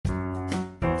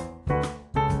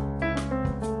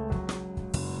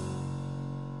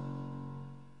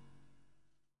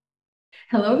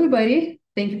Hello, everybody.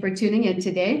 Thank you for tuning in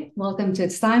today. Welcome to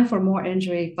It's Time for More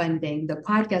Injury Funding, the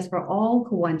podcast for all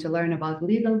who want to learn about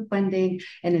legal funding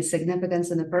and its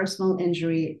significance in the personal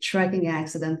injury, trucking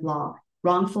accident law,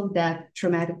 wrongful death,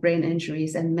 traumatic brain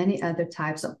injuries, and many other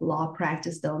types of law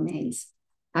practice domains.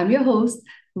 I'm your host,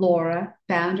 Laura,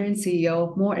 founder and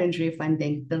CEO of More Injury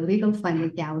Funding, the legal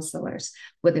funding counselors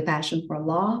with a passion for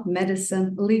law,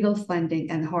 medicine, legal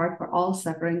funding, and heart for all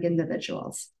suffering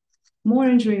individuals. More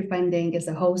Injury Funding is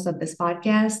the host of this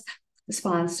podcast,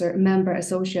 sponsor, member,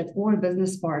 associate, or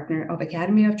business partner of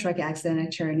Academy of Truck Accident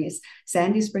Attorneys,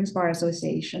 Sandy Springs Bar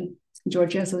Association,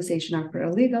 Georgia Association of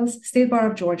Paralegals, State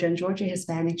Bar of Georgia, and Georgia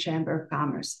Hispanic Chamber of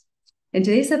Commerce. In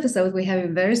today's episode, we have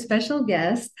a very special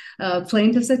guest,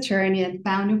 plaintiff's attorney and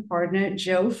founding partner,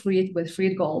 Joe Freed with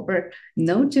Freed Goldberg,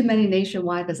 known to many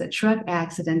nationwide as a truck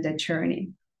accident attorney.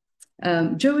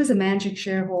 Joe is a managing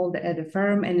shareholder at a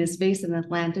firm and is based in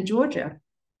Atlanta, Georgia.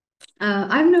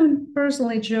 I've known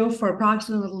personally Joe for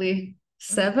approximately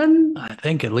I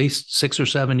think at least 6 or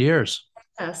 7 years.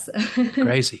 Yes.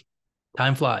 Crazy.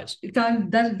 Time flies.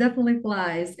 Time that definitely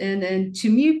flies. And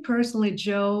to me personally,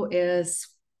 Joe is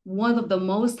one of the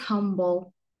most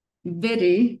humble,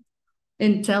 witty,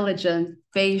 intelligent,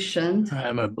 patient.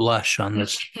 I'm a blush on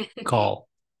this call.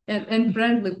 And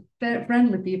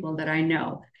friendly people that I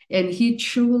know. And he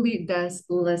truly does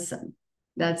listen.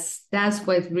 That's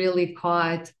what really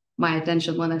caught my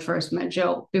attention when I first met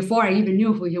Joe, before I even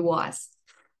knew who he was.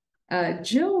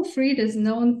 Joe Freed is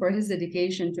known for his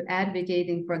dedication to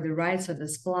advocating for the rights of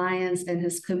his clients and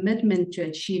his commitment to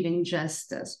achieving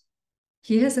justice.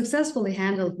 He has successfully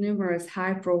handled numerous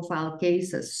high-profile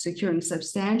cases, securing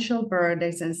substantial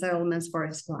verdicts and settlements for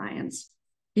his clients.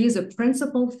 He is a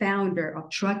principal founder of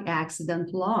Truck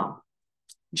Accident Law.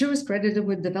 Joe is credited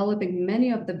with developing many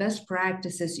of the best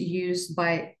practices used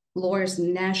by lawyers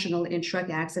nationally in truck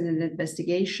accident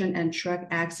investigation and truck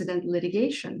accident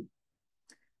litigation.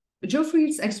 Joe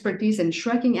Freed's expertise in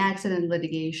trucking accident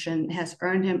litigation has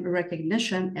earned him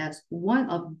recognition as one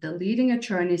of the leading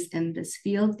attorneys in this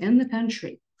field in the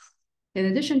country. In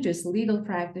addition to his legal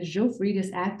practice, Joe Freed is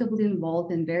actively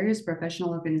involved in various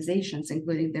professional organizations,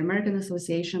 including the American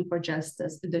Association for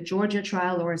Justice, the Georgia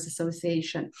Trial Lawyers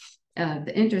Association,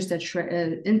 the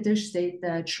Interstate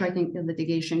Trucking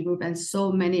Litigation Group, and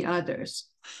so many others.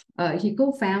 He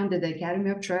co-founded the Academy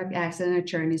of Truck Accident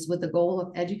Attorneys with the goal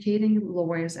of educating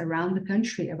lawyers around the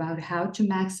country about how to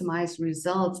maximize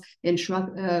results in truck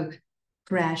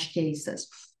crash cases.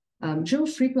 Joe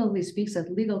frequently speaks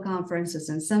at legal conferences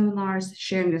and seminars,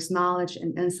 sharing his knowledge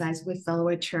and insights with fellow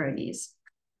attorneys.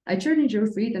 Attorney Joe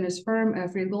Freed and his firm,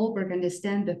 Freed Goldberg,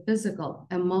 understand the physical,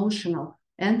 emotional,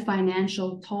 and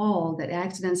financial toll that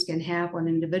accidents can have on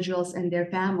individuals and their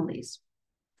families.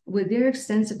 With their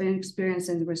extensive experience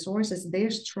and resources, they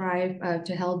strive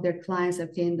to help their clients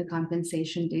obtain the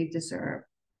compensation they deserve.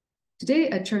 Today,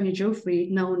 Attorney Joe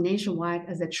Freed, known nationwide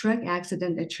as a truck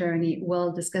accident attorney,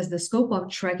 will discuss the scope of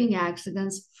trucking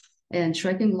accidents and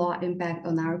trucking law impact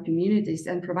on our communities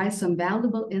and provide some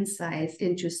valuable insights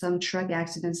into some truck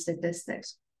accident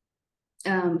statistics.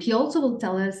 He also will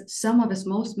tell us some of his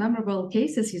most memorable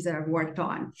cases he's ever worked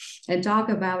on and talk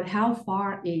about how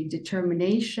far a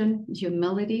determination,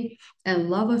 humility,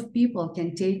 and love of people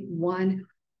can take one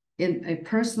in a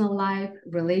personal life,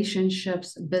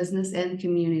 relationships, business, and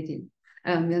community.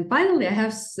 And finally, I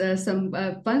have some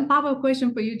fun pop-up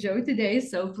question for you, Joe, today.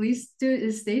 So please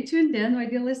stay tuned in, my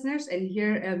dear listeners, and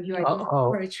hear you are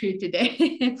for a treat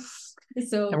today.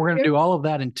 And we're going to do all of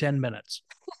that in 10 minutes.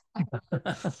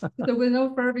 So with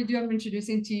no further ado, I'm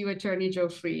introducing to you Attorney Joe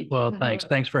Freed. Well, thanks.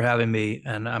 Thanks for having me.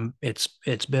 And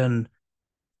it's been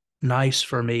nice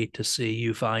for me to see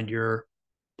you find your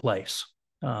place.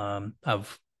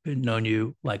 I've known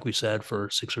you, like we said, for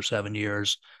 6 or 7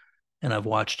 years, and I've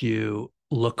watched you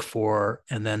look for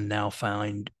and then now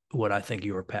find what I think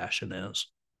your passion is.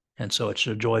 And so it's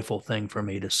a joyful thing for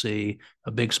me to see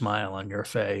a big smile on your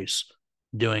face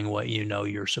doing what you know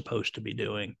you're supposed to be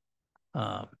doing.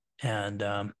 So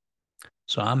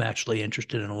I'm actually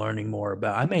interested in learning more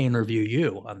about, I may interview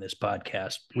you on this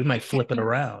podcast. We might flip it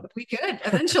around. We could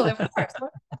eventually, of course.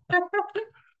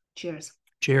 Cheers.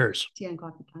 Cheers. Tea and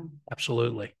coffee time.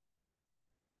 Absolutely.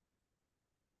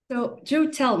 So Joe,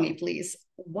 tell me, please,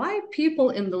 why people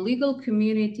in the legal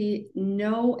community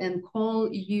know and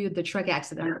call you the truck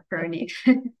accident attorney?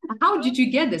 How did you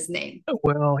get this name?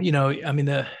 Well, I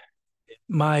mean,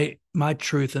 my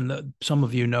truth, and some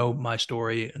of you know my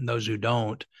story, and those who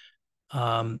don't,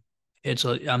 I'm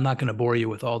not going to bore you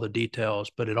with all the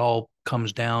details, but it all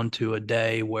comes down to a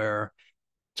day where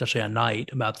it's actually a night,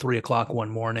 about 3 o'clock one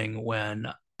morning,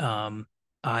 when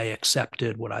I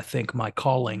accepted what I think my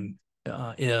calling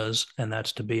is, and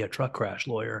that's to be a truck crash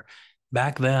lawyer.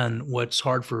 Back then, what's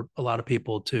hard for a lot of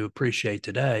people to appreciate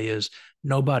today is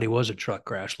nobody was a truck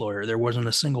crash lawyer. There wasn't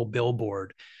a single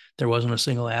billboard. There wasn't a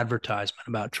single advertisement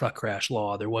about truck crash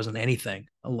law. There wasn't anything.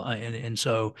 And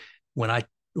so when I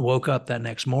woke up that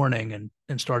next morning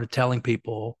and started telling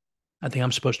people, I think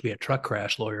I'm supposed to be a truck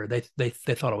crash lawyer, they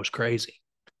thought I was crazy.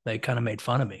 They kind of made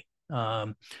fun of me.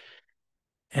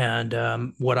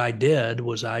 And what I did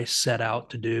was I set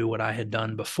out to do what I had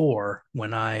done before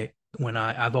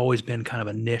I've always been kind of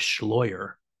a niche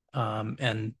lawyer.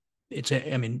 And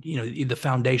I mean, the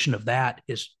foundation of that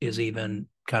is even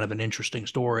kind of an interesting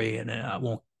story. And I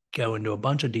won't go into a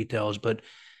bunch of details, but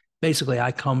basically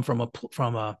I come from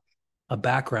a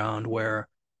background where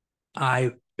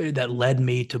that led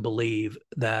me to believe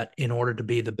that in order to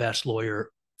be the best lawyer,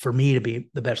 for me to be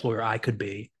the best lawyer I could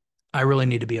be, I really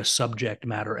need to be a subject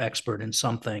matter expert in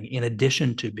something, in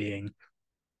addition to being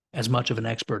as much of an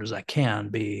expert as I can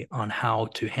be on how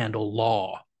to handle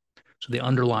law. So the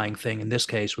underlying thing in this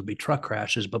case would be truck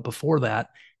crashes. But before that,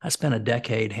 I spent a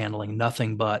decade handling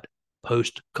nothing but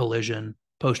post-collision,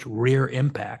 post-rear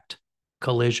impact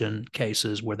collision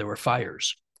cases where there were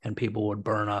fires and people would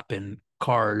burn up in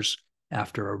cars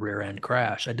after a rear end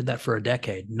crash. I did that for a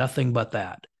decade, nothing but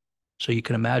that. So you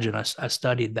can imagine I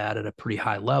studied that at a pretty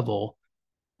high level,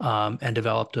 and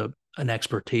developed an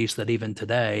expertise that even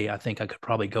today, I think I could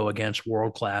probably go against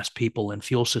world-class people in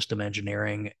fuel system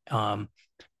engineering, and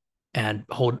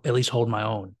at least hold my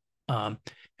own.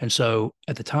 And so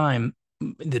at the time,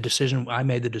 I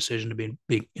made the decision to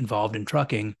be involved in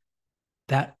trucking.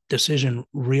 That decision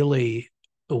really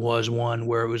was one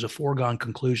where it was a foregone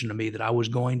conclusion to me that I was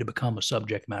going to become a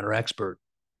subject matter expert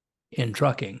in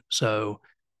trucking. So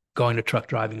going to truck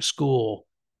driving school,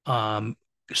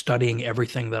 studying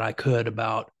everything that I could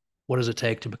about what does it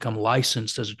take to become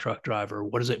licensed as a truck driver?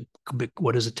 What does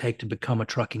it take to become a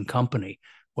trucking company?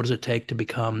 What does it take to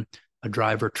become a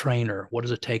driver trainer? What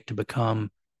does it take to become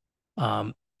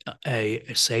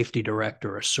a safety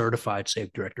director, a certified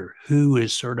safety director? Who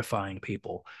is certifying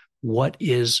people? What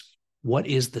is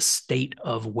the state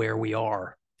of where we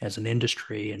are as an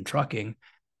industry in trucking?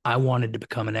 I wanted to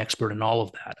become an expert in all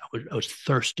of that. I was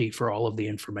thirsty for all of the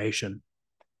information.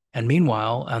 And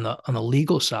meanwhile, on the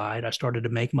legal side, I started to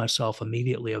make myself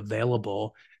immediately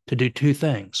available to do two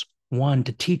things. One,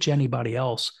 to teach anybody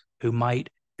else who might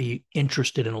be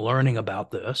interested in learning about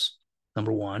this,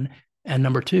 number one. And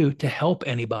number two, to help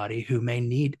anybody who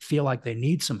may feel like they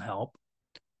need some help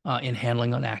in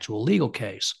handling an actual legal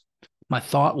case. My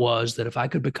thought was that if I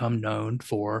could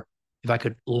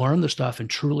learn the stuff and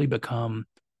truly become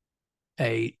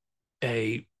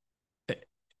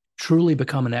truly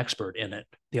become an expert in it,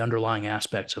 the underlying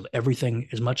aspects of everything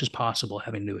as much as possible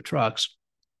having to do with trucks,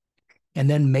 and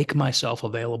then make myself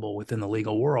available within the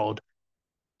legal world,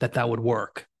 that would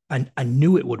work. I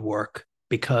knew it would work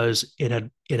because it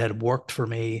had worked for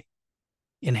me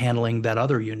in handling that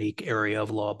other unique area of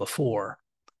law before.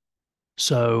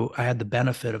 So I had the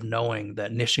benefit of knowing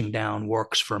that niching down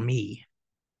works for me.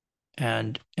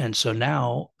 And so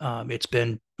now it's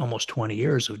been almost 20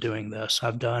 years of doing this.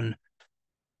 I've done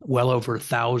well over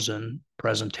 1,000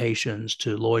 presentations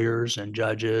to lawyers and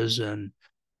judges and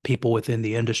people within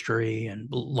the industry and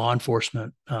law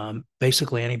enforcement.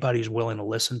 Basically, anybody who's willing to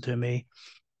listen to me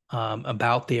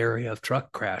about the area of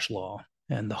truck crash law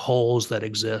and the holes that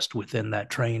exist within that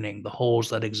training, the holes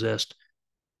that exist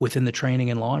within the training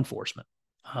in law enforcement.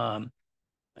 And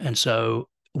so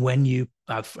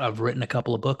I've written a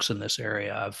couple of books in this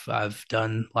area. I've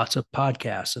done lots of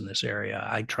podcasts in this area.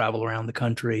 I travel around the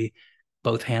country,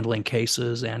 both handling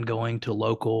cases and going to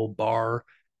local bar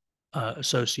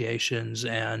associations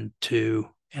and to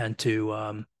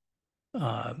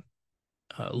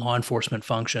law enforcement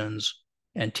functions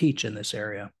and teach in this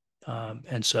area.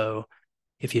 And so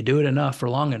if you do it enough for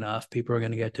long enough, people are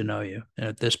going to get to know you. And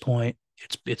at this point,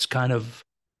 it's kind of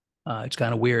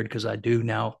weird because I do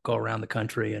now go around the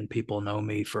country and people know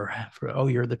me for oh,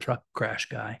 you're the truck crash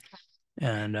guy,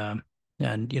 and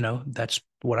that's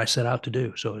what I set out to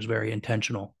do. So it was very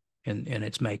intentional in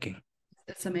its making.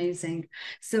 That's amazing.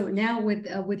 So now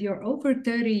with your over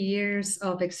 30 years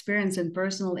of experience in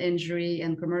personal injury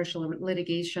and commercial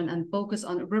litigation and focus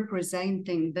on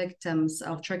representing victims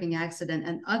of trucking accident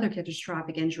and other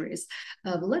catastrophic injuries,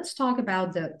 let's talk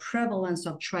about the prevalence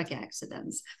of truck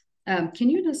accidents. Can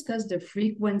you discuss the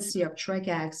frequency of truck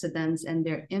accidents and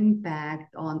their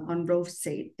impact on road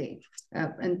safety?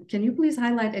 And can you please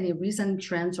highlight any recent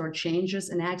trends or changes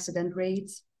in accident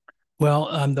rates?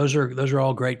 Well, those are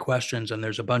all great questions, and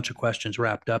there's a bunch of questions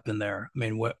wrapped up in there. I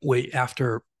mean,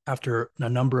 after after a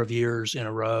number of years in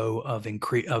a row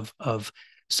of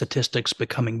statistics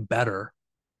becoming better,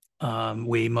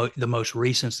 the most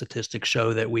recent statistics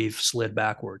show that we've slid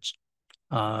backwards.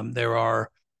 There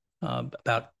are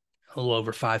about a little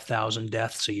over 5,000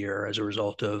 deaths a year as a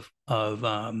result of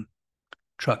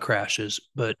truck crashes,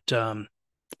 but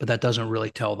that doesn't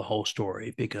really tell the whole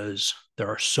story, because there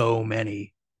are so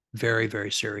many very,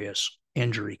 very serious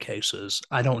injury cases.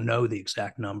 I don't know the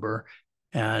exact number,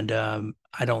 and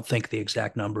I don't think the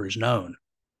exact number is known.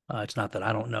 It's not that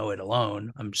I don't know it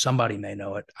alone. Somebody may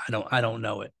know it. I don't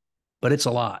know it, but it's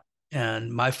a lot.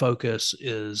 And my focus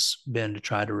has been to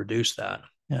try to reduce that.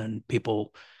 And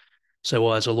people say,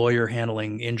 well, as a lawyer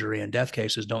handling injury and death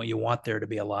cases, don't you want there to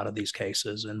be a lot of these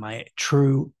cases? And my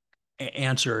true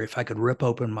answer, if I could rip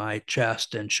open my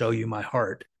chest and show you my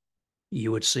heart,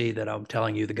 you would see that I'm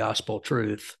telling you the gospel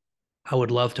truth. I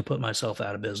would love to put myself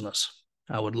out of business.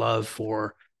 I would love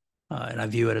for, and I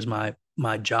view it as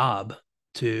my job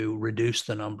to reduce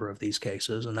the number of these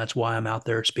cases. And that's why I'm out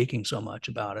there speaking so much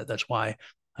about it. That's why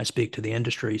I speak to the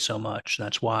industry so much.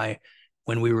 That's why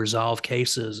when we resolve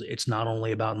cases, it's not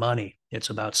only about money,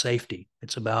 it's about safety.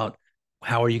 It's about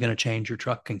how are you going to change your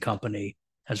trucking company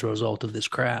as a result of this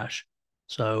crash.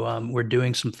 So we're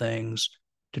doing some things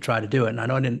to try to do it. And I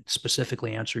know I didn't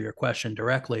specifically answer your question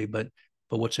directly, but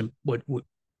the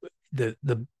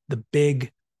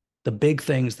big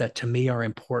things that to me are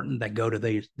important that go to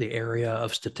the area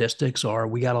of statistics are,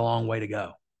 we got a long way to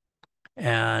go.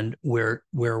 And where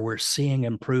we're seeing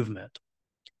improvement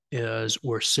is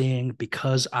we're seeing,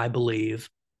 because I believe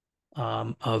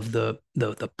of the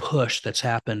push that's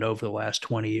happened over the last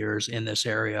 20 years in this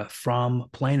area from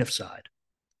plaintiff side,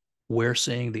 we're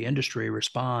seeing the industry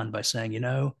respond by saying,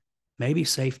 maybe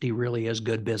safety really is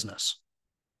good business.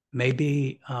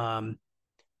 Maybe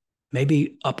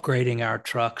upgrading our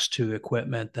trucks to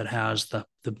equipment that has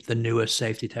the newest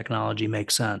safety technology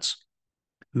makes sense.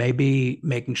 Maybe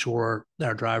making sure that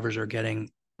our drivers are getting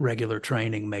regular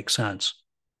training makes sense,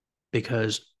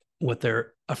 because what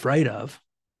they're afraid of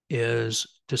is,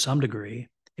 to some degree,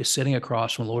 is sitting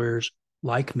across from lawyers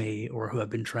like me, or who have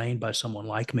been trained by someone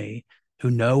like me, who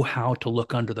know how to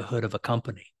look under the hood of a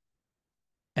company.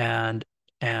 And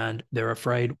they're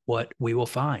afraid what we will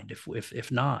find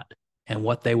if not, and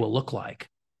what they will look like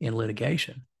in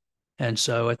litigation. And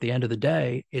so at the end of the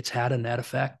day, it's had a net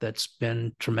effect that's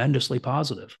been tremendously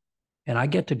positive. And I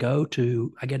get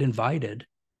invited.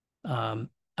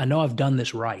 I know I've done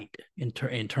this right in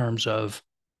terms of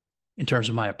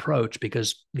my approach,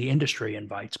 because the industry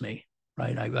invites me,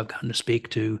 right? I've gotten to speak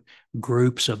to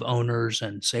groups of owners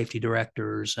and safety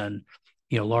directors and,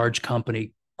 large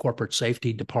company corporate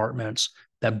safety departments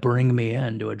that bring me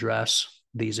in to address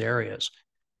these areas.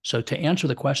 So to answer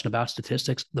the question about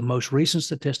statistics, the most recent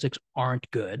statistics aren't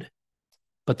good,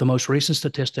 but the most recent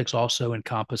statistics also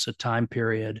encompass a time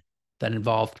period that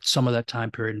some of that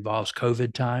time period involves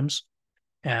COVID times.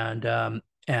 And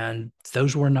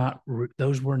those were not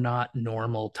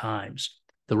normal times.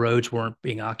 The roads weren't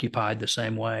being occupied the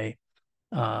same way.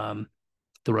 The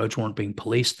roads weren't being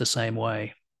policed the same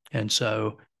way. And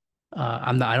so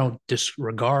I don't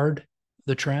disregard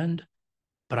the trend,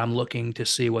 but I'm looking to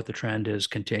see what the trend is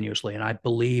continuously. And I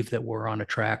believe that we're on a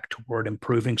track toward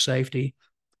improving safety.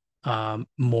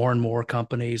 More and more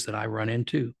companies that I run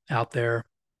into out there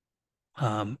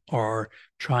are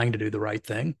trying to do the right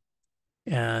thing.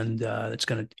 And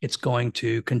it's going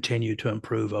to continue to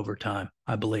improve over time,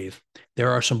 I believe.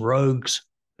 There are some rogues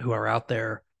who are out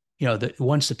there. The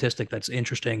one statistic that's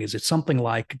interesting is it's something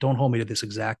like, don't hold me to this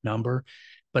exact number,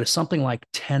 but it's something like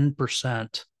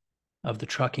 10% of the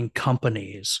trucking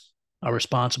companies are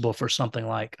responsible for something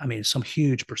like, some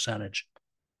huge percentage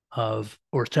or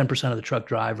 10% of the truck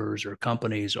drivers or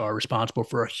companies are responsible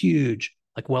for a huge,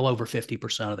 like well over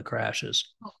 50% of the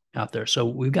crashes out there. So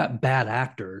we've got bad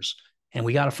actors, and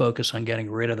we got to focus on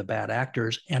getting rid of the bad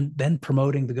actors and then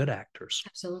promoting the good actors.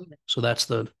 Absolutely. So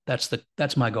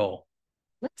that's my goal.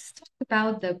 Let's talk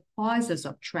about the causes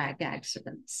of track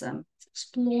accidents.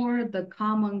 Explore the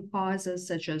common causes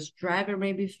such as driver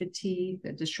maybe fatigue,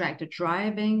 distracted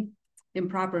driving,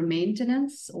 improper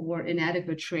maintenance, or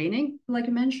inadequate training, like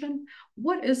you mentioned.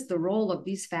 What is the role of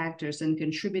these factors in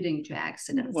contributing to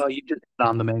accidents? Well, you just hit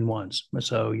on the main ones.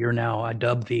 So I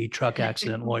dubbed the truck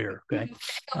accident lawyer. Okay.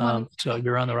 So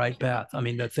you're on the right path.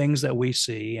 The things that we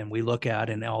see and we look at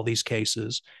in all these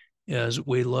cases is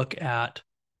we look at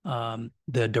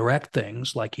the direct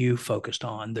things like you focused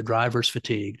on: the driver's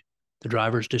fatigued, the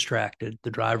driver's distracted,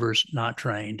 the driver's not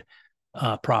trained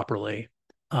properly.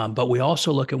 But we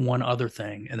also look at one other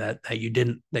thing, and that you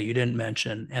didn't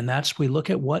mention, and that's we look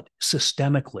at what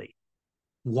systemically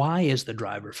why is the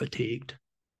driver fatigued?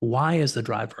 Why is the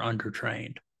driver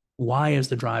undertrained? Why is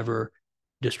the driver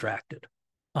distracted?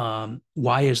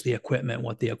 Why is the equipment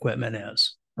what the equipment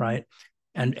is, right?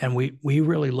 And we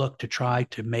really look to try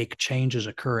to make changes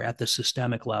occur at the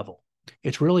systemic level.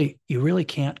 It's really, you really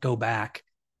can't go back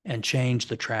and change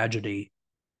the tragedy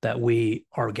that we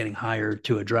are getting hired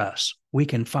to address. We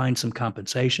can find some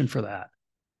compensation for that.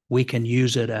 We can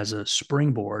use it as a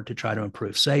springboard to try to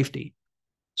improve safety.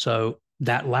 So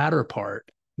that latter part,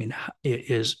 I mean,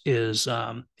 is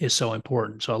so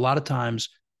important. So a lot of times,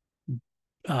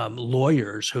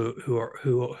 lawyers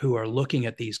who are looking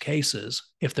at these cases,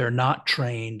 if they're not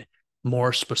trained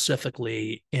more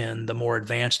specifically in the more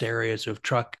advanced areas of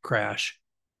truck crash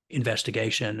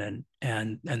investigation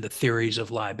and the theories of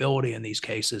liability in these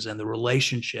cases and the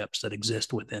relationships that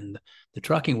exist within the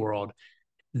trucking world,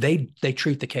 they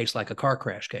treat the case like a car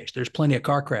crash case. There's plenty of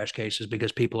car crash cases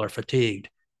because people are fatigued,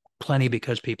 plenty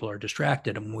because people are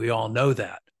distracted, and we all know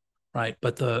that, right?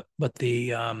 But the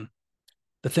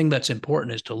thing that's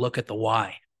important is to look at the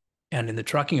why. And in the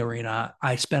trucking arena,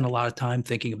 I spend a lot of time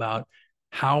thinking about,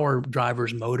 how are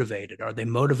drivers motivated? Are they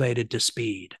motivated to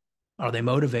speed? Are they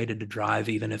motivated to drive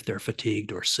even if they're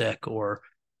fatigued or sick or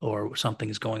something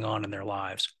is going on in their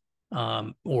lives?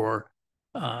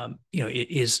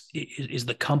 Is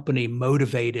the company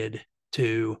motivated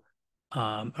to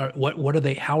what are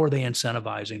they? How are they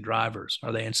incentivizing drivers?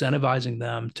 Are they incentivizing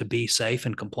them to be safe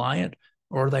and compliant,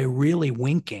 or are they really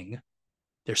winking?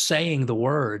 They're saying the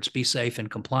words "be safe and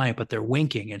compliant," but they're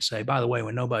winking and say, "By the way,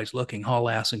 when nobody's looking, haul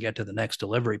ass and get to the next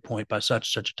delivery point by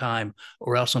such a time,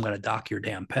 or else I'm going to dock your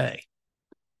damn pay."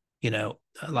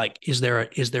 Like, is there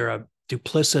a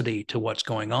duplicity to what's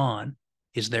going on?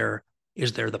 Is there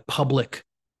the public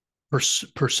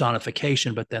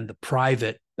personification, but then the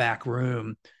private back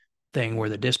room thing where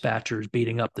the dispatcher is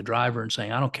beating up the driver and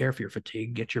saying, "I don't care if you're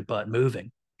fatigued, get your butt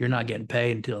moving. You're not getting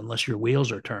paid unless your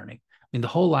wheels are turning." I mean, the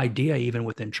whole idea, even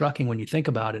within trucking, when you think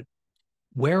about it,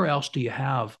 where else do you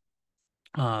have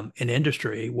an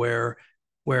industry where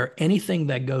anything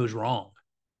that goes wrong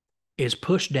is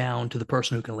pushed down to the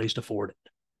person who can least afford it,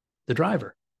 the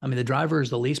driver? I mean, the driver is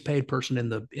the least paid person in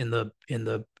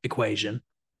the equation,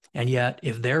 and yet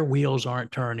if their wheels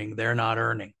aren't turning, they're not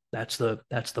earning. That's the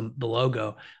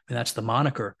logo, and that's the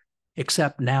moniker.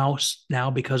 Except now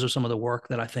because of some of the work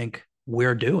that I think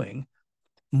we're doing,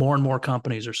 more and more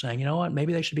companies are saying, you know what,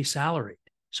 maybe they should be salaried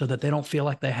so that they don't feel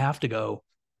like they have to go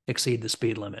exceed the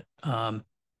speed limit.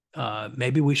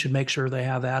 Maybe we should make sure they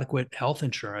have adequate health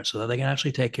insurance so that they can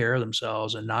actually take care of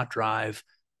themselves and not drive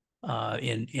I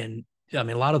mean,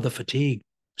 a lot of the fatigue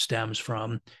stems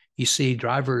from, you see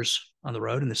drivers on the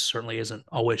road, and this certainly isn't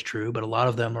always true, but a lot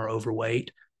of them are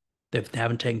overweight. They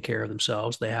haven't taken care of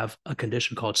themselves. They have a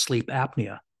condition called sleep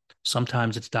apnea.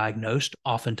 Sometimes it's diagnosed,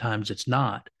 oftentimes it's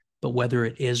not. But whether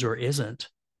it is or isn't,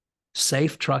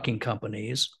 safe trucking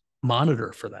companies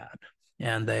monitor for that,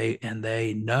 and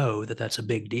they know that that's a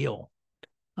big deal.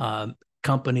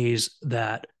 Companies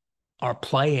that are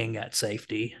playing at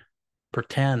safety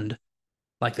pretend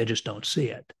like they just don't see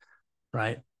it,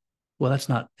 right? Well, that's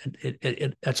not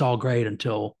it. That's all great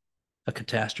until a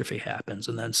catastrophe happens,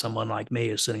 and then someone like me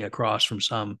is sitting across from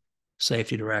some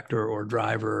safety director or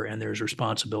driver, and there's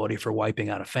responsibility for wiping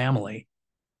out a family,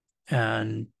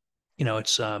 and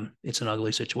it's an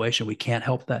ugly situation. We can't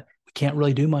help that. We can't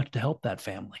really do much to help that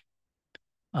family,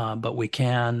 but we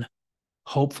can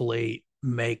hopefully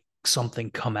make something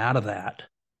come out of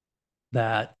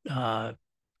that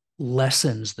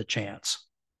lessens the chance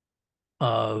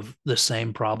of the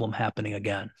same problem happening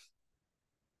again.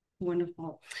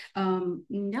 Wonderful. Now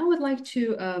I would like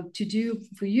to do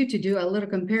a little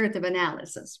comparative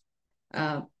analysis.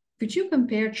 Could you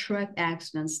compare truck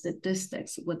accident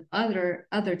statistics with other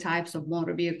types of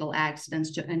motor vehicle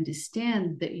accidents to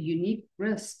understand the unique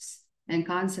risks and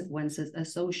consequences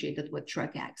associated with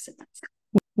truck accidents?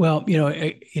 Well,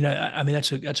 I mean,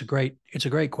 it's a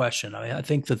great question. I mean, I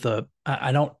think that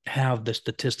I don't have the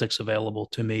statistics available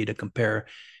to me to compare.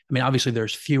 I mean, obviously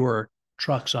there's fewer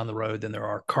trucks on the road than there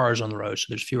are cars on the road. So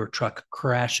there's fewer truck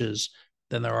crashes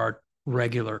than there are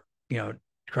regular,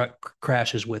 truck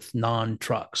crashes with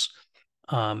non-trucks.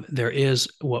 There is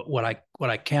what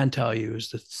I can tell you is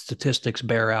the statistics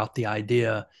bear out the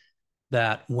idea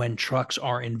that when trucks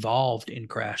are involved in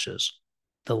crashes,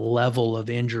 the level of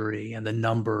injury and the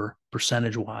number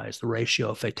percentage-wise, the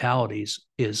ratio of fatalities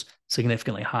is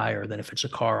significantly higher than if it's a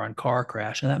car-on-car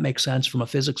crash. And that makes sense from a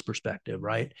physics perspective,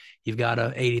 right? You've got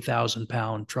a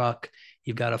 80,000-pound truck,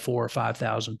 you've got a 4,000 or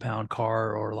 5,000-pound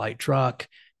car or light truck.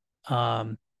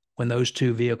 When those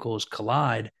two vehicles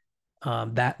collide,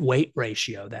 that weight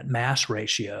ratio, that mass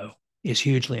ratio is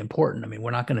hugely important. I mean,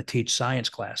 we're not going to teach science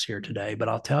class here today, but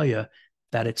I'll tell you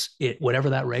that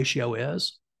whatever that ratio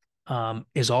is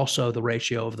also the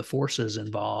ratio of the forces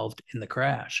involved in the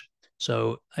crash.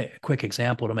 So a quick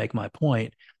example to make my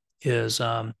point is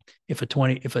if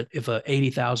a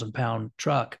 80,000 pound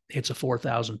truck hits a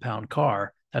 4,000 pound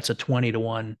car, that's a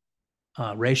 20-to-1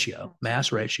 ratio,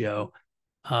 mass ratio.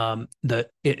 And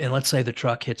let's say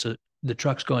the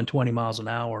truck's going 20 miles an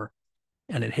hour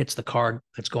and it hits the car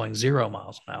that's going 0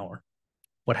 miles an hour.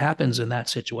 What happens in that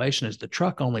situation is the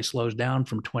truck only slows down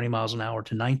from 20 miles an hour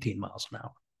to 19 miles an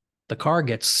hour. The car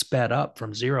gets sped up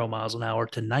from 0 miles an hour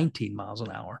to 19 miles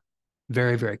an hour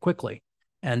very, very quickly.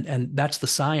 And that's the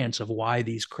science of why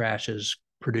these crashes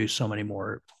produce so many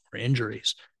more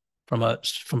injuries. From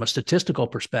a statistical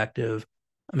perspective,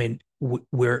 I mean,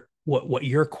 what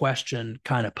your question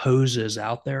kind of poses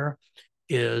out there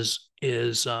is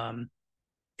that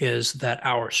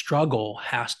our struggle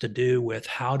has to do with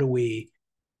how do we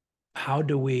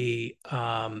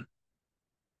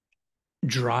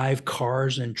drive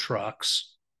cars and trucks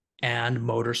and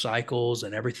motorcycles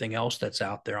and everything else that's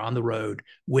out there on the road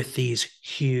with these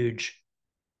huge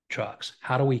trucks?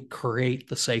 How do we create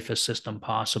the safest system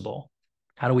possible?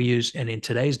 How do we use, and in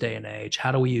today's day and age,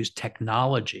 how do we use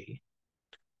technology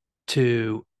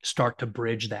to start to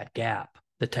bridge that gap?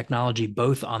 The technology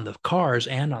both on the cars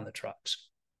and on the trucks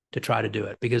to try to do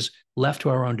it, because left to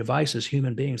our own devices,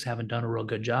 human beings haven't done a real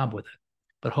good job with it.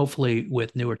 But hopefully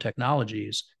with newer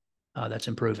technologies, that's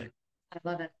improving. I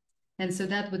love it. And so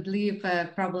that would leave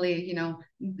probably,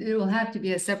 it will have to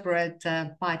be a separate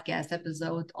podcast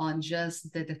episode on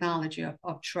just the technology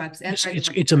of trucks. And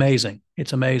it's amazing.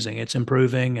 It's amazing. It's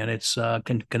improving, and it's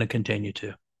going to continue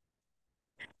to.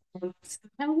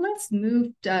 Now let's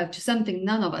move to something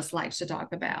none of us likes to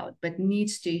talk about, but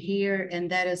needs to hear, and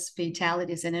that is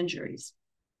fatalities and injuries.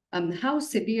 How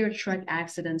severe truck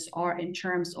accidents are in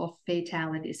terms of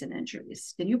fatalities and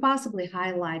injuries? Can you possibly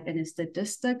highlight any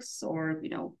statistics, or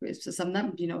some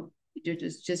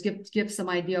just give some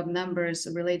idea of numbers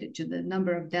related to the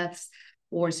number of deaths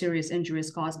or serious injuries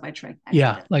caused by truck accidents?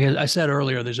 Yeah, like I said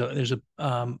earlier, there's a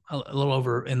little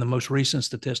over in the most recent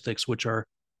statistics, which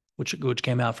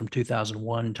came out from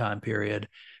 2001 time period.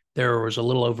 There was a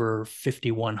little over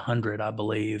 5,100, I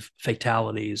believe,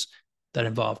 fatalities that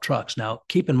involve trucks. Now,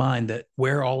 keep in mind that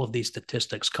where all of these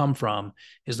statistics come from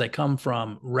is they come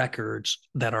from records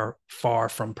that are far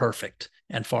from perfect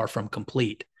and far from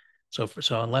complete. So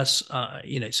unless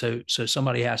so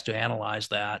somebody has to analyze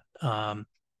that. So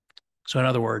in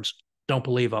other words, don't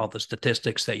believe all the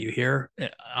statistics that you hear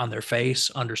on their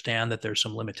face. Understand that there's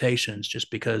some limitations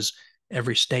just because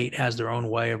every state has their own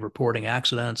way of reporting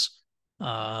accidents.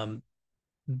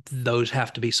 Those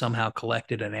have to be somehow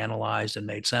collected and analyzed and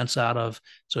made sense out of.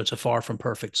 So it's a far from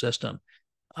perfect system.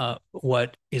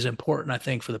 What is important, I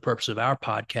think, for the purpose of our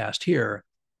podcast here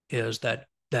is that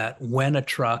when a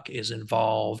truck is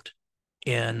involved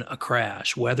in a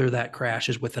crash, whether that crash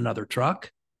is with another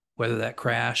truck, whether that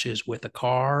crash is with a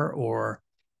car or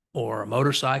a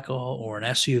motorcycle or an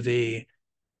SUV,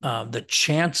 the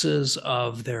chances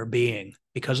of there being,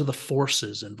 because of the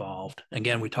forces involved,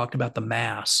 again, we talked about the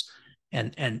mass,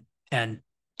 and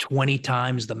 20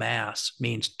 times the mass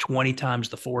means 20 times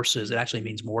the forces. It actually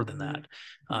means more than that.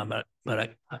 But I'm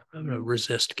going to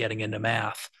resist getting into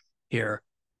math here.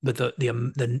 But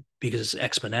the because it's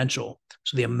exponential,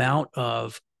 so the amount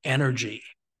of energy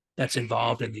that's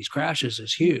involved in these crashes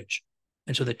is huge,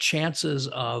 and so the chances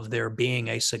of there being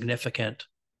a significant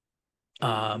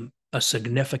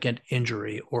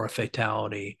injury or a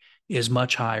fatality is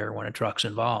much higher when a truck's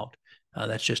involved.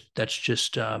 That's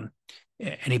just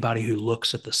anybody who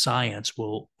looks at the science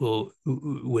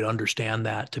would understand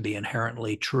that to be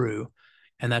inherently true,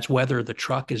 and that's whether the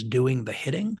truck is doing the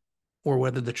hitting or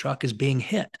whether the truck is being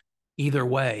hit. Either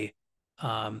way,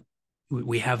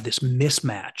 we have this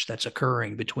mismatch that's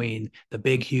occurring between the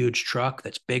big, huge truck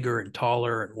that's bigger and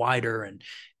taller and wider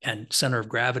and center of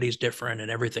gravity is different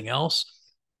and everything else,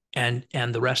 and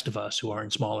the rest of us who are in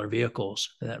smaller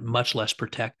vehicles that much less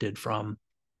protected from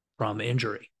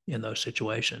injury in those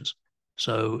situations.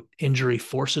 So injury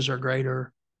forces are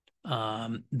greater.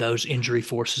 Those injury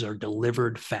forces are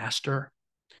delivered faster,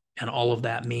 and all of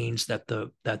that means that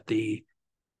the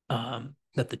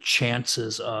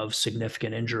chances of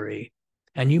significant injury.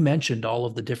 And you mentioned all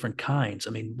of the different kinds.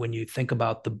 I mean, when you think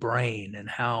about the brain and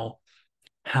how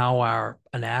our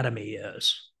anatomy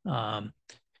is,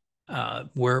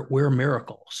 we're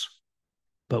miracles,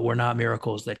 but we're not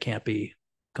miracles that can't be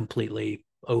completely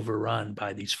overrun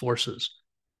by these forces.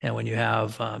 And when you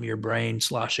have your brain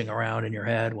sloshing around in your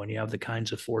head, when you have the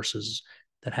kinds of forces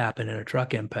that happen in a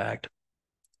truck impact,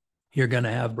 you're going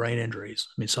to have brain injuries.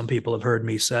 I mean, some people have heard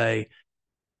me say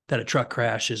that a truck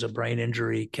crash is a brain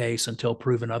injury case until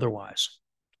proven otherwise,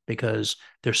 because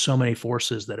there's so many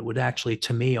forces that it would actually,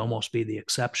 to me, almost be the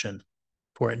exception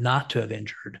for it not to have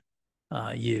injured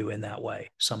you in that way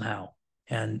somehow.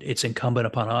 And it's incumbent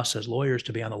upon us as lawyers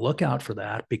to be on the lookout for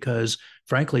that, because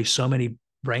frankly, so many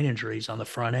brain injuries on the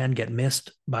front end get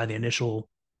missed by the initial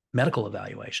medical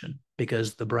evaluation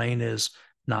because the brain is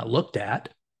not looked at,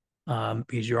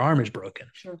 because your arm is broken,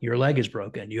 Sure. your leg is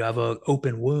broken, you have an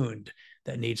open wound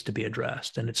that needs to be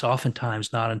addressed. And it's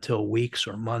oftentimes not until weeks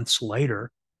or months later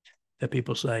that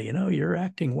people say, you know, you're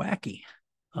acting wacky.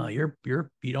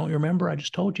 You don't remember? I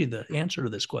just told you the answer to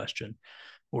this question.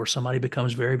 Or somebody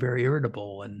becomes very, very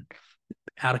irritable and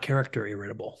out of character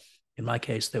irritable. In my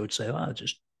case, they would say, "Oh, it's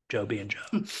just Joe being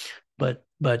Joe." but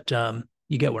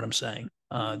you get what I'm saying.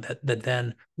 That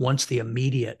then once the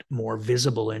immediate, more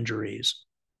visible injuries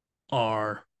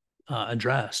are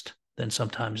addressed, then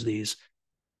sometimes these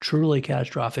truly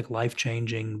catastrophic,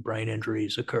 life-changing brain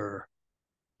injuries occur.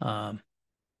 And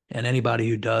anybody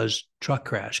who does truck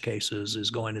crash cases is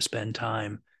going to spend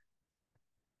time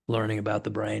learning about the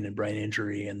brain and brain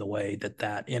injury and the way that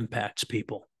that impacts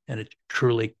people. And it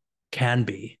truly can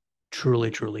be truly,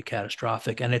 truly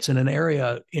catastrophic. And it's in an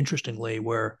area, interestingly,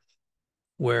 where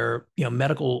you know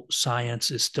medical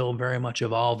science is still very much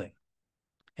evolving.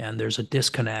 And there's a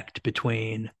disconnect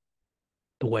between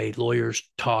the way lawyers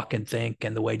talk and think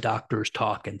and the way doctors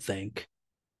talk and think.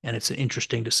 And it's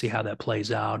interesting to see how that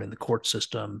plays out in the court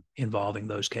system involving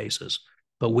those cases.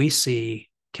 But we see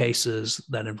cases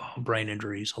that involve brain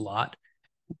injuries a lot.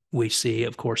 We see,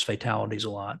 of course, fatalities a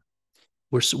lot.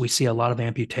 We see a lot of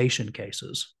amputation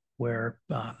cases where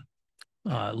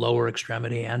lower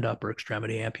extremity and upper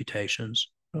extremity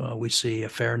amputations. We see a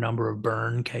fair number of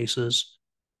burn cases.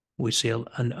 We see a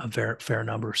fair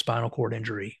number of spinal cord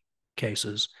injury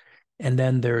cases. And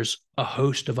then there's a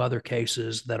host of other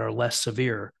cases that are less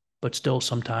severe, but still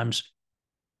sometimes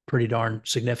pretty darn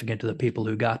significant to the people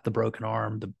who got the broken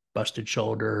arm, the busted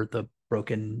shoulder, the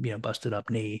broken, busted up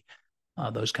knee.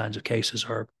 Those kinds of cases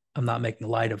are, I'm not making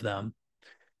light of them,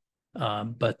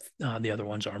 but the other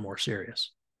ones are more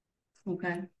serious.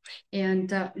 Okay.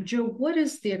 And Joe, what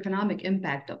is the economic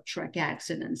impact of truck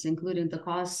accidents, including the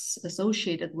costs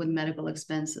associated with medical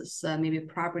expenses, maybe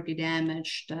property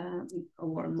damaged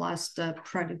or lost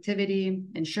productivity,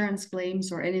 insurance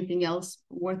claims, or anything else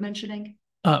worth mentioning?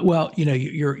 Well,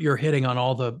 you're hitting on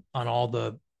all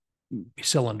the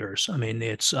cylinders. I mean,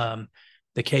 it's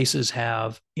the cases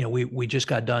have, we just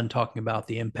got done talking about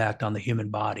the impact on the human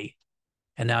body,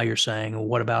 and now you're saying, well,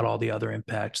 what about all the other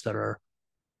impacts that are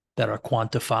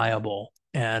quantifiable?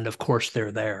 And of course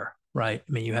they're there, right?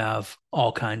 I mean, you have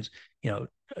all kinds, a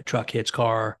truck hits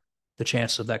car, the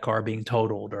chances of that car being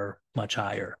totaled are much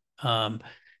higher. And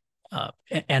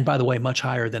by the way, much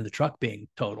higher than the truck being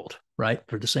totaled, right?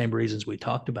 For the same reasons we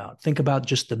talked about. Think about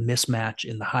just the mismatch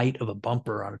in the height of a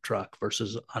bumper on a truck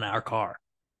versus on our car.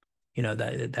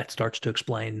 That starts to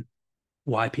explain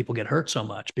why people get hurt so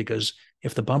much, because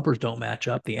if the bumpers don't match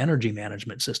up, the energy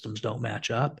management systems don't match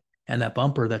up, and that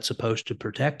bumper that's supposed to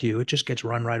protect you, it just gets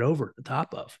run right over the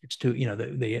top of. It's too,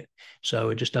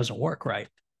 so it just doesn't work right.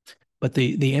 But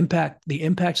the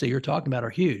impacts that you're talking about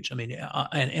are huge. I mean,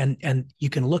 and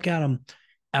you can look at them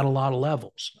at a lot of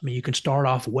levels. I mean, you can start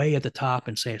off way at the top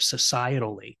and say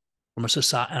societally, from a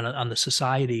society on the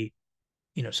society,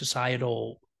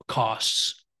 societal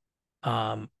costs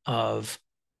of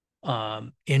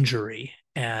injury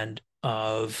and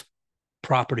of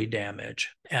property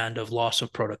damage and of loss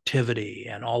of productivity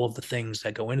and all of the things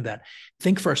that go into that.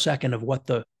 Think for a second of what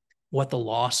the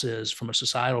loss is from a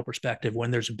societal perspective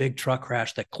when there's a big truck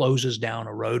crash that closes down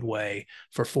a roadway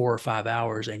for 4 or 5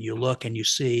 hours, and you look and you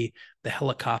see the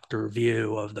helicopter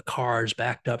view of the cars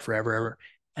backed up forever,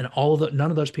 and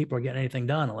none of those people are getting anything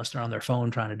done unless they're on their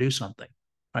phone trying to do something,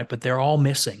 right? But they're all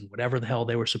missing whatever the hell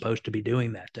they were supposed to be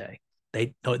doing that day.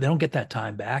 They don't get that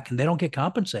time back, and they don't get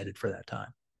compensated for that time.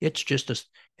 It's just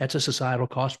that's a societal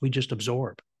cost we just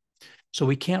absorb. So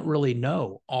we can't really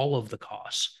know all of the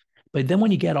costs. But then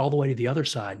when you get all the way to the other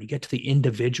side, you get to the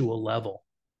individual level,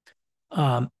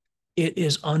 it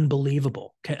is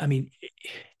unbelievable. I mean,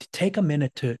 take a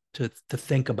minute to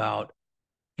think about,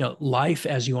 life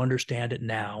as you understand it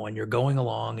now, and you're going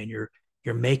along and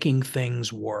you're making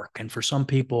things work. And for some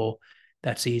people,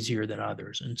 that's easier than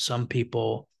others. And some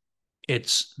people,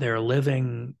 they're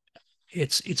living,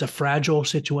 it's a fragile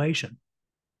situation.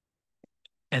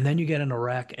 And then you get in a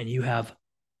wreck and you have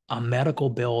a medical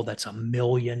bill that's $1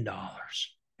 million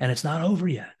and it's not over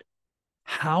yet.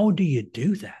 How do you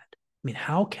do that? I mean,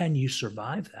 how can you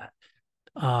survive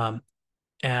that?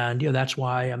 And, that's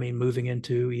why, I mean, moving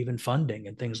into even funding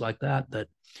and things like that, that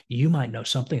you might know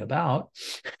something about.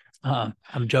 I'm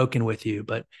joking with you,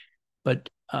 but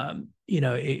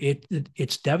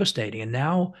it's devastating. And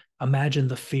now imagine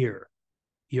the fear.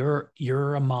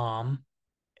 You're a mom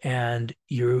and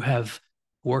you have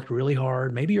worked really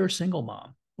hard. Maybe you're a single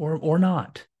mom or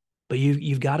not, but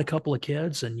you've got a couple of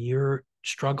kids and you're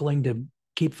struggling to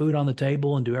keep food on the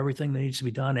table and do everything that needs to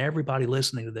be done. Everybody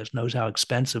listening to this knows how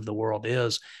expensive the world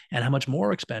is and how much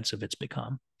more expensive it's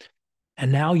become.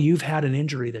 And now you've had an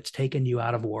injury that's taken you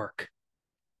out of work.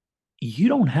 You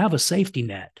don't have a safety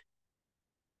net.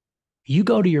 You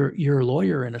go to your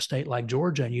lawyer in a state like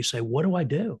Georgia and you say, what do I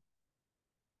do?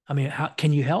 I mean, how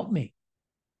can you help me?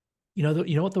 You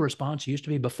know what the response used to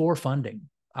be before funding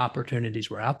opportunities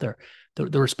were out there?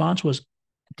 The response was,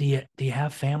 do you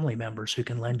have family members who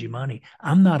can lend you money?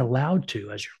 I'm not allowed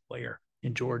to as your lawyer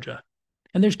in Georgia.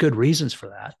 And there's good reasons for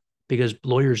that because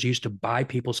lawyers used to buy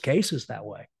people's cases that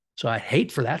way. So I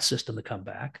hate for that system to come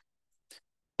back.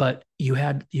 But you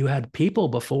had people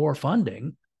before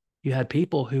funding, you had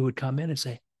people who would come in and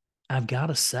say, I've got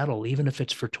to settle, even if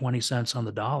it's for 20 cents on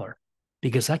the dollar,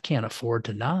 because I can't afford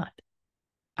to not.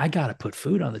 I got to put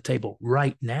food on the table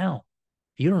right now.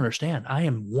 You don't understand. I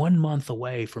am 1 month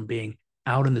away from being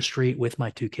out in the street with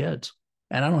my 2 kids,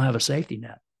 and I don't have a safety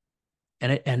net.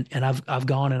 And I've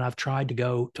gone and I've tried to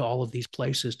go to all of these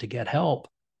places to get help,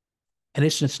 and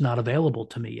it's just not available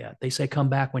to me yet. They say come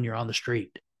back when you're on the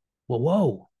street. Well,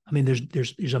 whoa. I mean,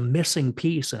 there's a missing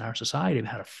piece in our society of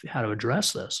how to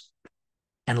address this.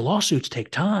 And lawsuits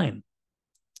take time,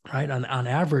 right? On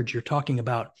average, you're talking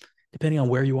about, depending on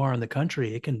where you are in the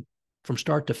country, it can, from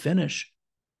start to finish,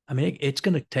 I mean, it's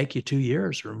going to take you 2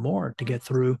 years or more to get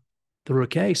through a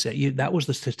case. That was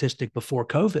the statistic before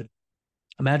COVID.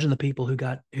 Imagine the people who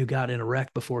got in a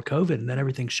wreck before COVID and then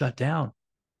everything shut down,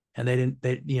 and they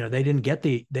didn't get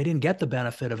the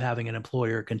benefit of having an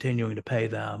employer continuing to pay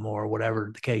them or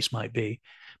whatever the case might be.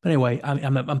 But anyway,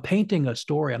 I'm painting a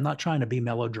story. I'm not trying to be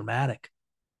melodramatic,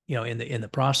 in the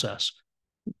process.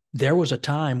 There was a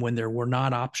time when there were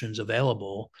not options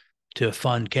available to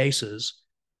fund cases,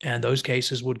 and those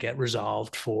cases would get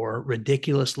resolved for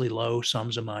ridiculously low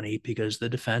sums of money because the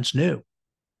defense knew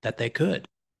that they could,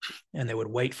 and they would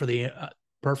wait for the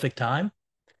perfect time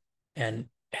and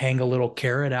hang a little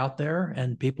carrot out there,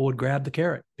 and people would grab the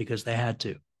carrot because they had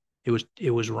to.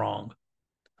 It was wrong,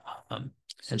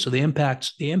 and so the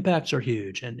impacts are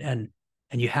huge, and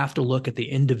you have to look at the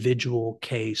individual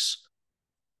case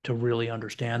to really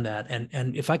understand that.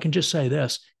 And if I can just say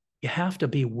this, you have to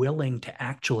be willing to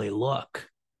actually look.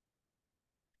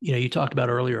 You talked about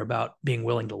earlier about being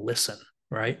willing to listen,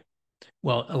 right?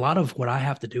 Well, a lot of what I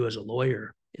have to do as a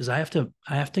lawyer is I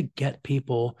have to get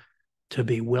people to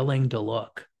be willing to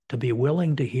look, to be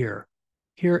willing to hear.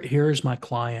 Here's my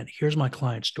client. Here's my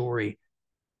client's story.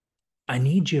 I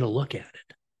need you to look at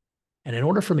it. And in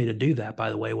order for me to do that, by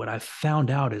the way, what I've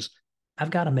found out is I've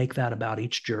got to make that about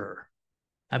each juror.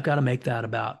 I've got to make that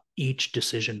about each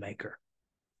decision maker.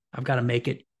 I've got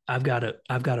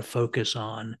to focus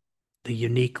on the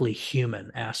uniquely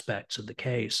human aspects of the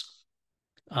case.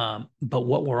 But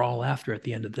what we're all after at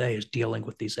the end of the day is dealing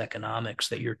with these economics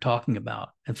that you're talking about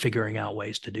and figuring out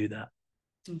ways to do that.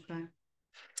 Okay.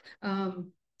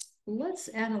 Let's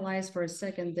analyze for a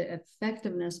second the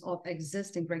effectiveness of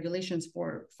existing regulations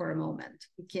for a moment.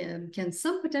 Can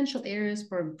some potential areas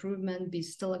for improvement be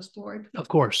still explored? Of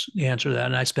course, the answer to that.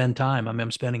 And I spend time. I mean,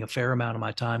 I'm spending a fair amount of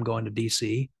my time going to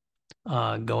DC,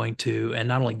 and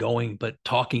not only going, but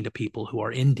talking to people who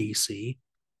are in DC.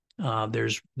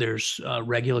 There's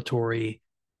regulatory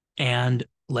and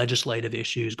legislative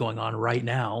issues going on right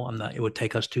now. It would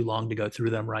take us too long to go through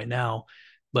them right now,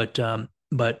 but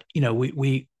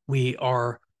we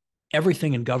are,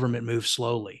 everything in government moves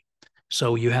slowly.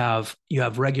 So you have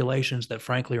regulations that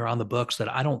frankly are on the books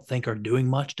that I don't think are doing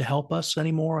much to help us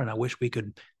anymore. And I wish we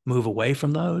could move away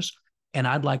from those. And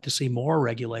I'd like to see more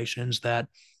regulations that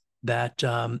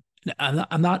I'm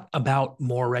not about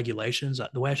more regulations.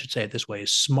 The way I should say it this way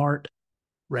is smart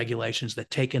regulations that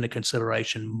take into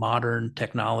consideration modern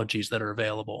technologies that are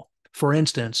available. For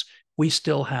instance, we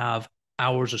still have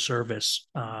hours of service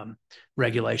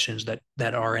regulations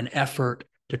that are an effort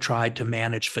to try to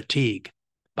manage fatigue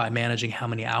by managing how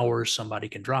many hours somebody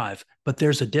can drive. But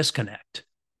there's a disconnect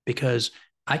because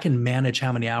I can manage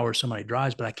how many hours somebody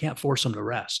drives, but I can't force them to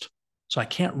rest. So I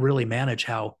can't really manage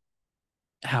how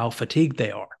fatigued they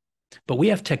are. But we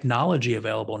have technology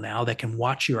available now that can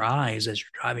watch your eyes as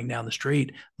you're driving down the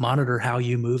street, monitor how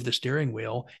you move the steering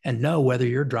wheel, and know whether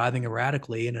you're driving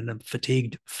erratically and in a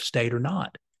fatigued state or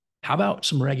not. How about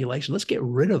some regulation? Let's get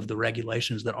rid of the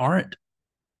regulations that aren't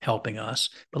helping us,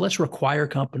 but let's require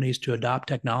companies to adopt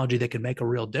technology that can make a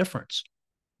real difference.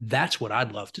 That's what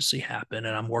I'd love to see happen.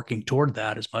 And I'm working toward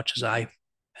that as much as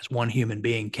one human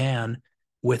being can,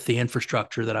 with the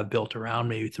infrastructure that I've built around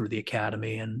me through the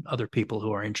academy and other people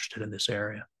who are interested in this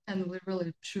area. And we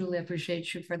really, truly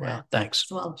appreciate you for that. Well, thanks.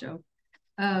 As well, Joe.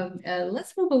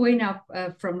 Let's move away now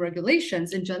from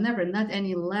regulations into another, not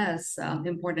any less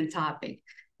important topic,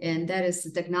 and that is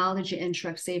the technology and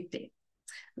truck safety.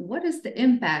 What is the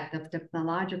impact of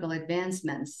technological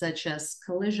advancements such as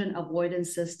collision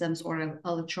avoidance systems or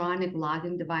electronic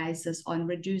logging devices on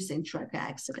reducing truck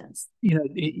accidents?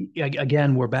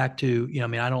 Again, we're back to, I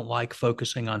mean, I don't like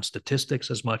focusing on statistics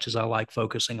as much as I like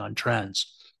focusing on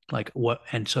trends. Like what,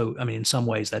 and so, I mean, in some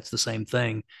ways that's the same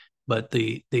thing, but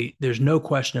there's no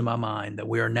question in my mind that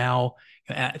we are now,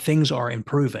 things are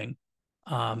improving.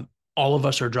 All of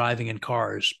us are driving in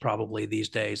cars probably these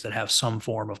days that have some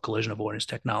form of collision avoidance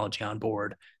technology on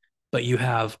board, but you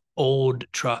have old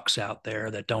trucks out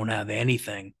there that don't have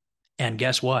anything. And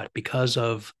guess what? Because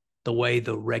of the way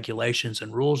the regulations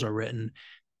and rules are written,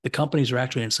 the companies are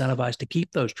actually incentivized to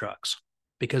keep those trucks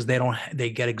because they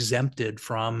get exempted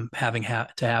from having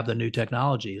to have the new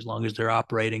technology as long as they're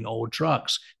operating old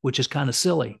trucks, which is kind of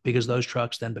silly because those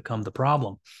trucks then become the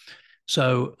problem.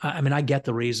 So, I mean, I get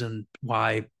the reason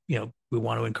why, we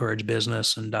want to encourage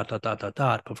business and ... But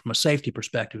from a safety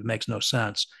perspective, it makes no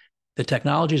sense. The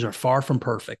technologies are far from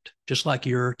perfect, just like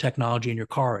your technology in your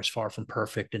car is far from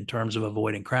perfect in terms of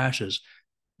avoiding crashes,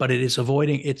 but it is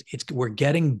we're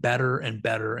getting better and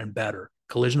better and better.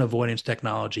 Collision avoidance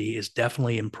technology is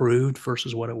definitely improved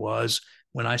versus what it was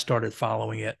when I started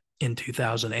following it in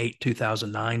 2008,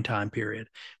 2009 time period.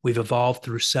 We've evolved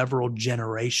through several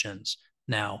generations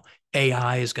now.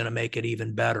 AI is going to make it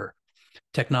even better.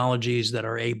 Technologies that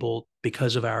are able,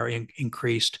 because of our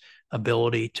increased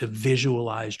ability to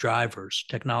visualize drivers,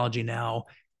 technology now,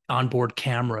 onboard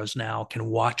cameras now can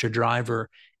watch a driver,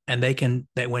 and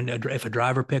if a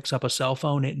driver picks up a cell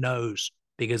phone, it knows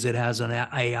because it has an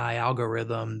AI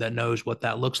algorithm that knows what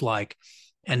that looks like.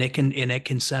 And it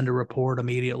can send a report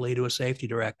immediately to a safety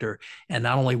director. And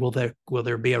not only will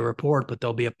there be a report, but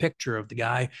there'll be a picture of the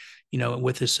guy,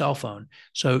 with his cell phone.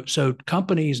 So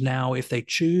companies now, if they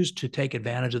choose to take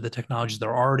advantage of the technologies that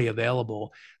are already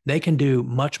available, they can do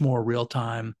much more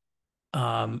real-time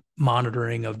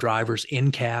monitoring of drivers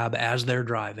in cab as they're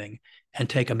driving and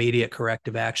take immediate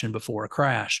corrective action before a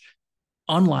crash.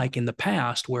 Unlike in the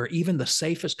past, where even the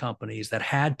safest companies that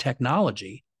had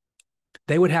technology,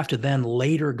 they would have to then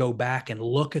later go back and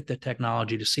look at the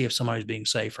technology to see if somebody's being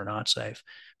safe or not safe.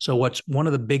 So what's one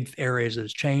of the big areas that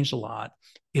has changed a lot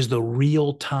is the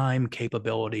real-time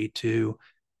capability to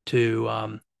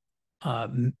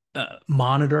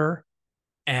monitor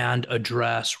and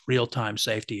address real-time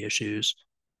safety issues.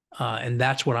 And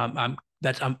that's what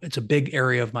it's a big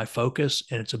area of my focus,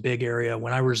 and it's a big area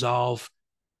when I resolve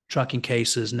trucking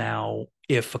cases now.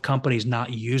 If a company's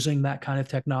not using that kind of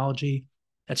technology,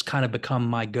 that's kind of become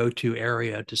my go-to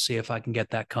area to see if I can get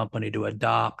that company to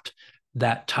adopt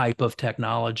that type of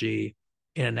technology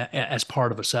as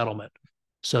part of a settlement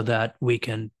so that we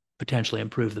can potentially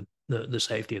improve the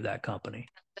safety of that company.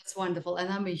 That's wonderful. And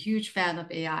I'm a huge fan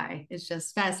of AI. It's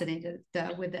just fascinated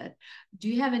with it. Do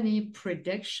you have any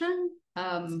prediction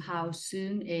how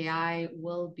soon AI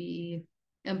will be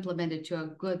implemented to a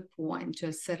good point, to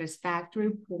a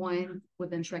satisfactory point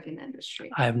within trucking industry?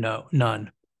 I have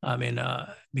none. I mean,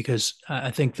 because I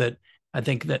think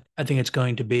it's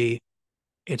going to be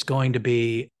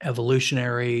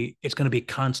evolutionary. It's going to be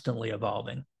constantly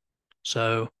evolving.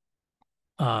 So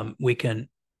we can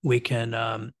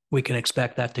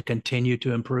expect that to continue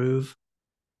to improve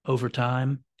over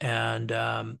time,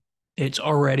 and it's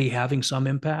already having some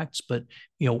impacts. But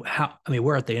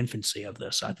we're at the infancy of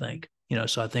this. I think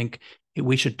so. I think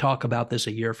we should talk about this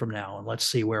a year from now, and let's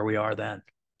see where we are then.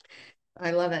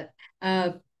 I love it.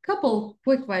 Couple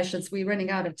quick questions. We're running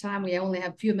out of time. We only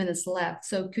have a few minutes left.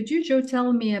 So could you, Joe,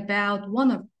 tell me about one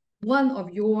of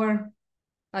your,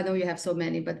 I know you have so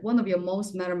many, but one of your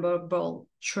most memorable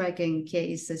trucking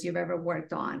cases you've ever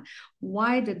worked on?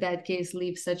 Why did that case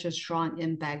leave such a strong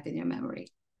impact in your memory?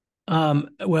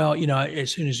 Well,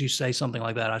 as soon as you say something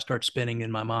like that, I start spinning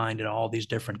in my mind in all these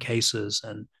different cases,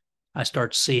 and I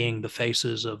start seeing the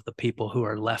faces of the people who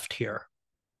are left here.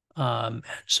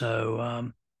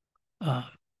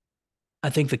 I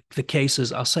think the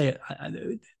cases, I'll say it,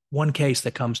 one case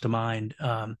that comes to mind,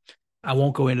 I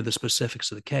won't go into the specifics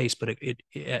of the case, but it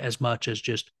as much as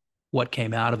just what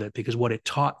came out of it, because what it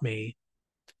taught me,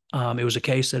 it was a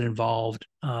case that involved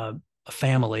a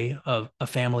family of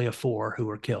four who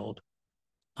were killed.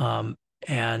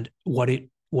 And what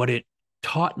it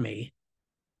taught me,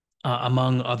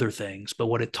 among other things, but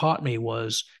what it taught me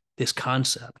was this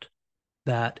concept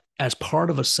that as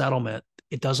part of a settlement,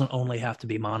 it doesn't only have to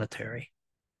be monetary.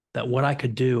 That what I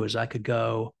could do is I could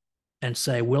go and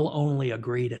say, we'll only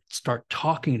agree to start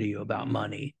talking to you about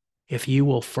money if you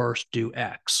will first do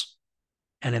X.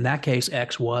 And in that case,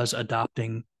 X was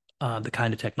adopting the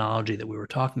kind of technology that we were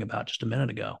talking about just a minute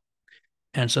ago.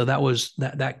 And so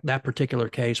that particular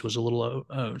case was a little,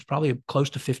 it was probably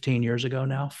close to 15 years ago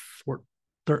now,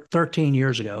 13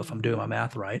 years ago, if I'm doing my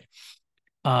math right.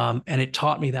 And it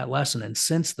taught me that lesson. And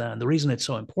since then, the reason it's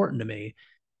so important to me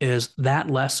is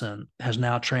that lesson has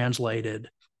now translated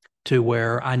to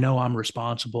where I know I'm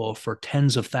responsible for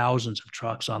tens of thousands of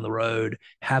trucks on the road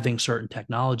having certain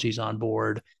technologies on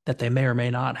board that they may or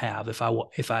may not have if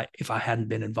I hadn't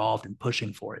been involved in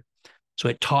pushing for it. So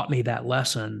it taught me that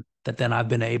lesson that then I've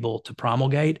been able to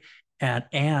promulgate.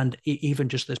 And even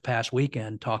just this past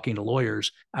weekend, talking to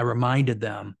lawyers, I reminded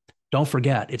them, don't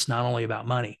forget, it's not only about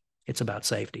money, it's about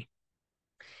safety.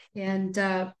 And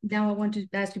now I want to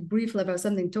ask you briefly about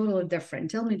something totally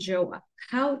different. Tell me, Joe,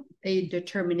 how a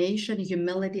determination,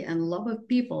 humility, and love of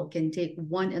people can take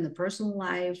one in the personal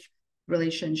life,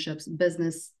 relationships,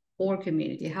 business, or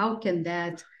community. How can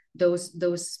those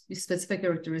specific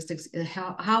characteristics,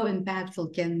 how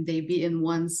impactful can they be in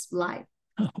one's life?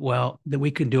 Well, that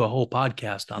we could do a whole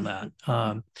podcast on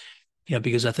that.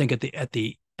 Because I think at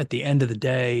the end of the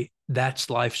day, that's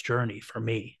life's journey for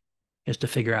me, is to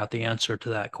figure out the answer to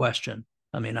that question.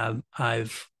 I mean,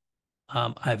 I've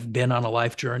been on a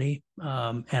life journey,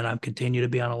 and I'm continue to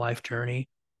be on a life journey,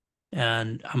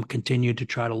 and I'm continued to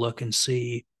try to look and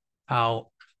see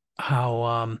how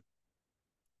I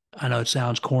know it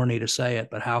sounds corny to say it,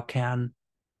 but how can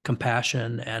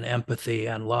compassion and empathy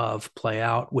and love play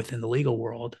out within the legal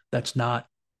world? That's not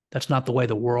the way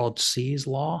the world sees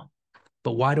law.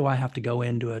 But why do I have to go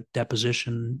into a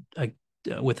deposition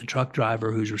with a truck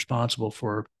driver who's responsible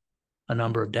for a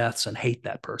number of deaths and hate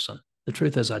that person? The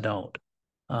truth is I don't.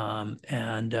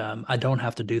 I don't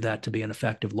have to do that to be an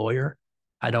effective lawyer.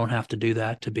 I don't have to do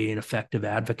that to be an effective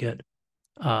advocate.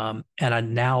 And I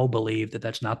now believe that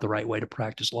that's not the right way to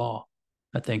practice law.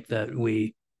 I think that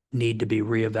we need to be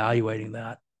reevaluating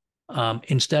that.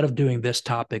 Instead of doing this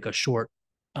topic a short,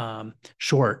 I'd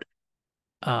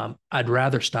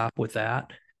rather stop with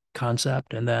that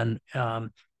concept and then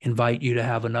invite you to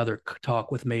have another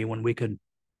talk with me when we could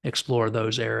explore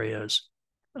those areas,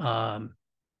 because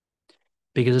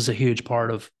it's a huge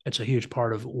part of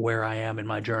where I am in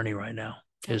my journey right now,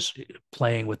 is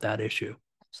playing with that issue.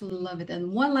 Absolutely love it.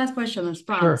 And one last question on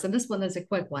promise, sure. And this one is a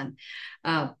quick one.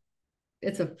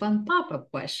 It's a fun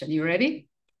pop-up question. You ready?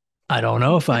 I don't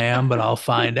know if I am, but I'll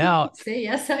find out. Say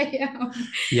yes, I am.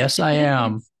 Yes, I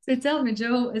am. So tell me,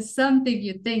 Joe, is something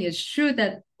you think is true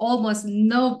that almost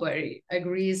nobody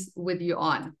agrees with you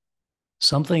on?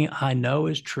 Something I know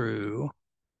is true,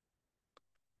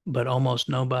 but almost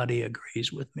nobody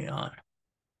agrees with me on.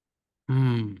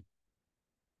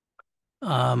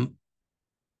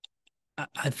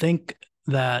 I think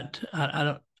that I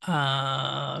don't.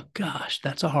 Gosh,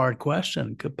 that's a hard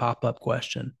question. Could pop-up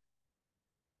question.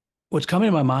 What's coming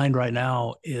to my mind right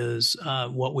now is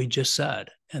what we just said,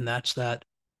 and that's that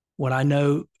what I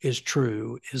know is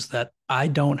true is that I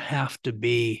don't have to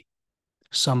be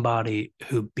somebody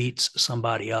who beats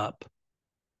somebody up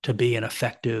to be an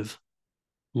effective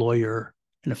lawyer,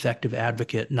 an effective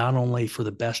advocate, not only for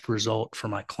the best result for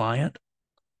my client,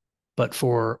 but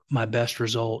for my best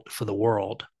result for the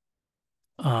world.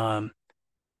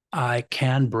 I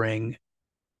can bring,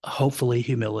 hopefully,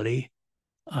 humility,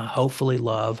 hopefully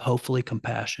love, hopefully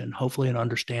compassion, hopefully an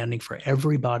understanding for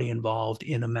everybody involved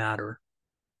in a matter,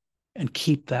 and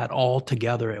keep that all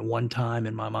together at one time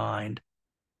in my mind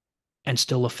and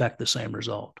still affect the same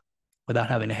result without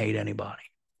having to hate anybody.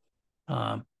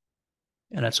 And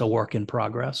that's a work in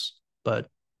progress, but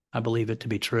I believe it to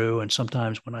be true. And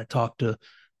sometimes when I talk to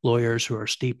lawyers who are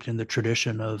steeped in the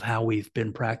tradition of how we've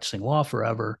been practicing law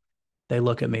forever, they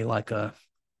look at me like a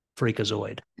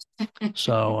freakazoid.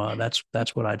 So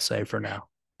that's what I'd say for now.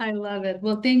 I love it.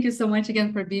 Well, thank you so much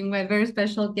again for being my very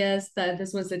special guest.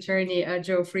 This was attorney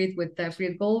Joe Fried with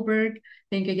Fried Goldberg.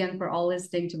 Thank you again for all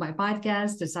listening to my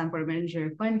podcast, The Sanford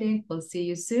Manager Funding. We'll see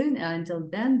you soon. Until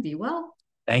then, be well.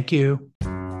 Thank you.